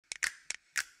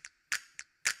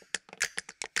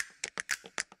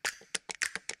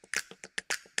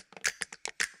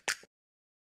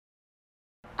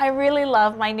I really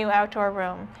love my new outdoor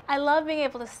room. I love being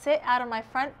able to sit out on my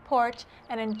front porch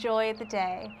and enjoy the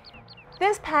day.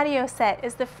 This patio set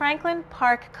is the Franklin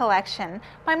Park Collection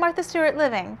by Martha Stewart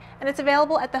Living, and it's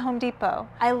available at the Home Depot.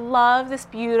 I love this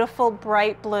beautiful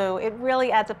bright blue. It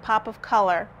really adds a pop of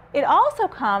color. It also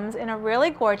comes in a really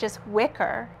gorgeous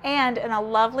wicker and in a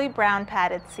lovely brown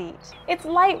padded seat. It's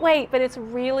lightweight, but it's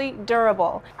really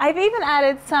durable. I've even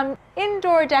added some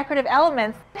indoor decorative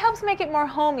elements. It helps make it more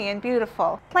homey and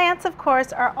beautiful. Plants, of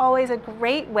course, are always a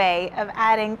great way of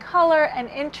adding color and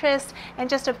interest and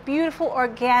just a beautiful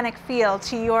organic feel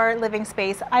to your living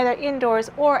space, either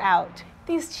indoors or out.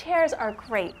 These chairs are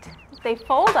great. They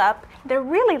fold up. They're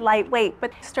really lightweight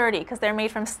but sturdy because they're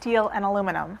made from steel and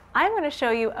aluminum. I'm going to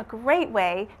show you a great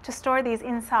way to store these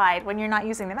inside when you're not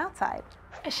using them outside.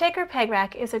 A shaker peg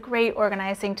rack is a great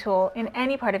organizing tool in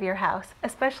any part of your house,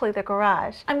 especially the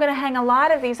garage. I'm going to hang a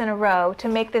lot of these in a row to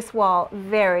make this wall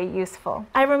very useful.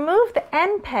 I removed the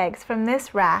end pegs from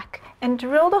this rack and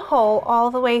drilled a hole all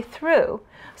the way through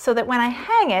so that when I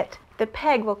hang it, the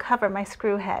peg will cover my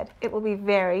screw head. It will be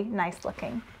very nice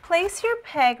looking. Place your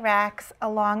peg racks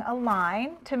along a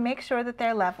line to make sure that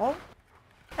they're level.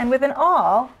 And with an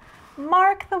awl,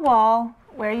 mark the wall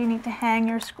where you need to hang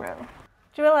your screw.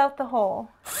 Drill out the hole.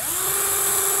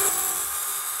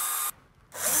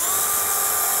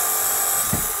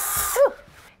 Ooh.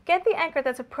 Get the anchor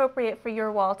that's appropriate for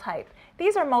your wall type.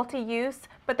 These are multi-use,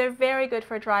 but they're very good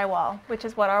for drywall, which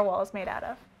is what our wall is made out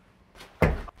of.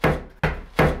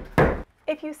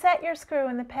 If you set your screw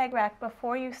in the peg rack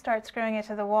before you start screwing it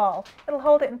to the wall, it'll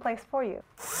hold it in place for you.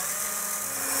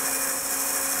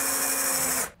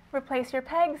 Replace your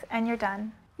pegs and you're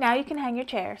done. Now you can hang your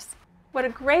chairs. What a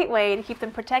great way to keep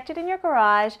them protected in your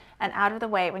garage and out of the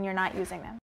way when you're not using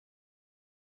them.